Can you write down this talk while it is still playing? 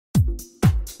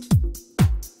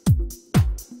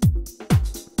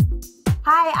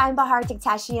Hi, I'm Bahar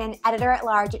Tiktashian,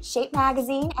 editor-at-large at Shape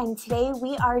Magazine, and today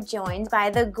we are joined by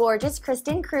the gorgeous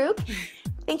Kristin Kreuk.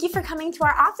 Thank you for coming to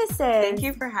our offices. Thank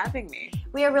you for having me.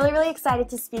 We are really, really excited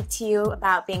to speak to you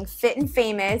about being fit and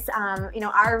famous. You know,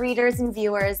 our readers and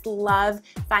viewers love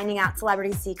finding out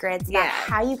celebrity secrets about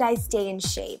how you guys stay in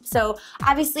shape. So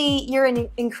obviously you're in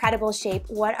incredible shape.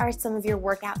 What are some of your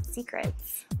workout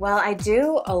secrets? Well, I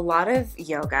do a lot of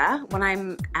yoga when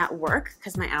I'm at work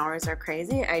because my hours are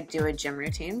crazy. I do a gym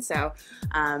routine. So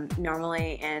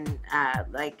normally in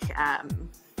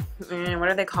what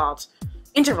are they called?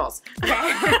 Intervals.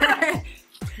 Okay.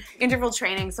 Interval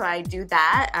training, so I do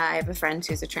that. I have a friend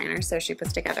who's a trainer, so she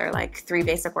puts together like 3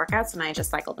 basic workouts and I just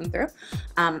cycle them through.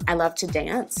 I love to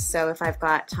dance, so if I've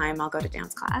got time, I'll go to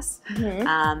dance class.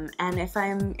 And if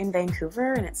I'm in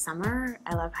Vancouver and it's summer,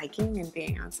 I love hiking and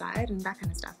being outside and that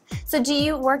kind of stuff. So do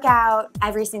you work out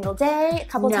every single day, a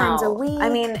couple times a week? I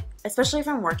mean, especially if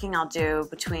I'm working, I'll do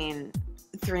between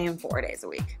 3 and 4 days a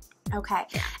week. Okay.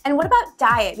 And what about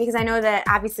diet? Because I know that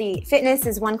obviously fitness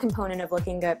is one component of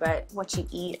looking good, but what you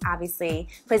eat obviously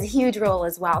plays a huge role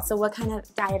as well. So what kind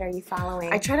of diet are you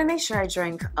following? I try to make sure I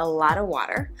drink a lot of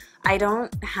water. I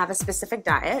don't have a specific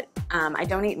diet. I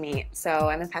don't eat meat, so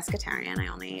I'm a pescatarian. I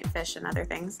only eat fish and other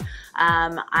things.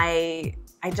 I've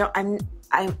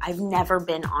never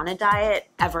been on a diet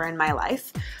ever in my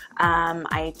life.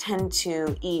 I tend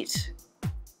to eat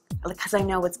because I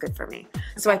know what's good for me.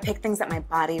 So I pick things that my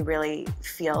body really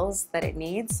feels that it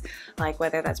needs, like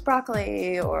whether that's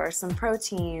broccoli or some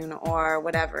protein or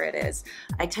whatever it is.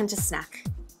 I tend to snack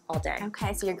all day.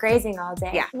 Okay, so you're grazing all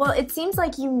day. Yeah. Well, it seems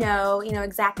like you know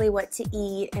exactly what to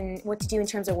eat and what to do in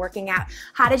terms of working out.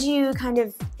 How did you kind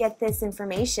of get this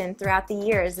information throughout the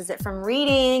years? Is it from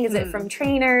reading? Is it from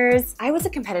trainers? I was a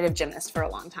competitive gymnast for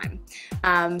a long time.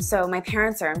 So my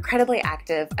parents are incredibly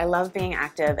active. I love being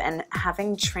active, and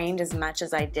having trained as much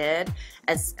as I did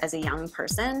as a young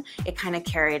person, it kind of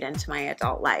carried into my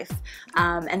adult life.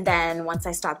 And then once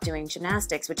I stopped doing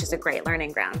gymnastics, which is a great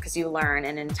learning ground because you learn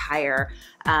an entire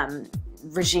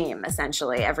regime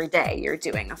essentially every day. You're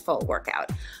doing a full workout.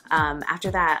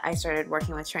 After that, I started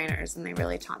working with trainers, and they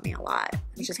really taught me a lot,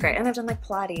 which is great. And I've done like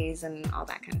Pilates and all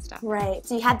that kind of stuff. Right.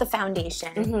 So you had the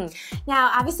foundation.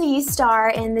 Now, obviously, you star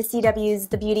in the CW's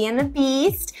The Beauty and the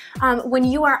Beast. When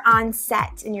you are on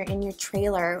set and you're in your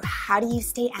trailer, how do you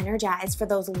stay energized for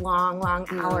those long, long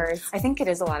hours? I think it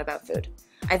is a lot about food.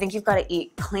 I think you've got to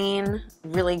eat clean,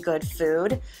 really good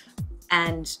food.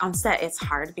 And on set, it's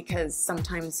hard because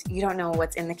sometimes you don't know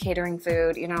what's in the catering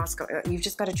food. You know, you've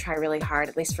just got to try really hard,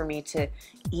 at least for me, to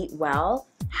eat well,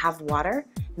 have water,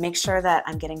 make sure that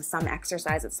I'm getting some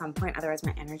exercise at some point, otherwise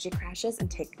my energy crashes,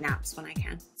 and take naps when I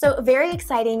can. So very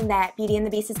exciting that Beauty and the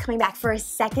Beast is coming back for a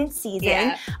 2nd season.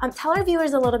 Yeah. Tell our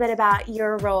viewers a little bit about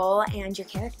your role and your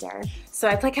character. So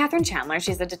I play Catherine Chandler.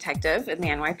 She's a detective in the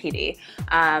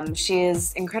NYPD. She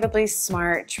is incredibly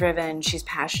smart, driven, she's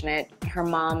passionate. Her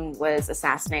mom was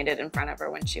assassinated in front of her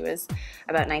when she was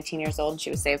about 19 years old. She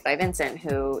was saved by Vincent,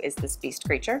 who is this beast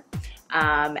creature.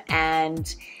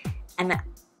 And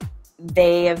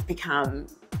they have become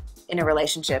in a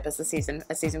relationship as season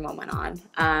 1 went on.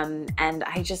 And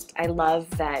I love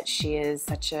that she is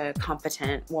such a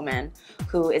competent woman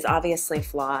who is obviously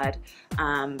flawed,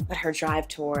 but her drive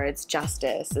towards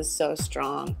justice is so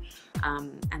strong.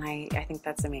 And I think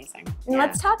that's amazing. And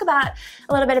let's talk a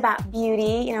little bit about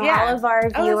beauty. You know, all of our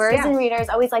viewers and readers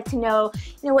always like to know,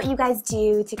 what you guys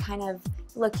do to kind of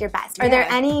look your best. Are there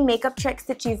any makeup tricks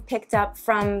that you've picked up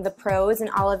from the pros in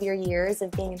all of your years of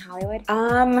being in Hollywood?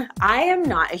 I am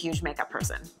not a huge makeup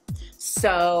person.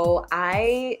 So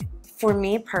for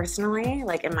me personally,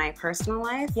 like in my personal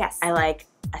life, I like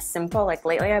a simple, like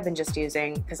lately I've been just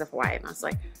using, because of Hawaii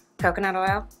mostly, coconut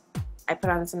oil. I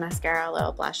put on some mascara, a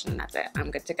little blush, and that's it.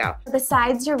 I'm good to go.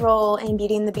 Besides your role in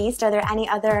Beauty and the Beast, are there any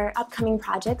other upcoming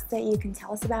projects that you can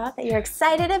tell us about that you're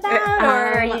excited about,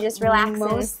 or are you just relaxing?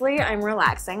 Mostly I'm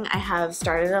relaxing. I have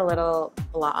started a little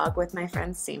blog with my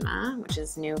friend Seema, which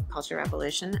is New Culture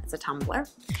Revolution. It's a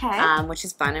Tumblr, which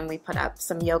is fun, and we put up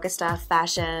some yoga stuff,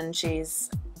 fashion. She's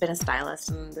been a stylist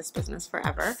in this business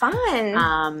forever. Fun.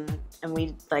 And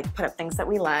we like put up things that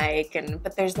we like,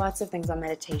 but there's lots of things on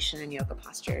meditation and yoga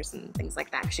postures and things like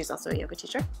that. She's also a yoga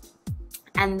teacher.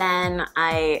 And then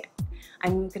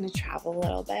I'm gonna travel a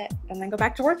little bit and then go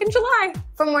back to work in July.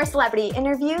 For more celebrity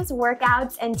interviews,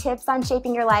 workouts, and tips on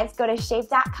shaping your life, go to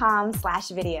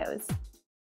shape.com/videos.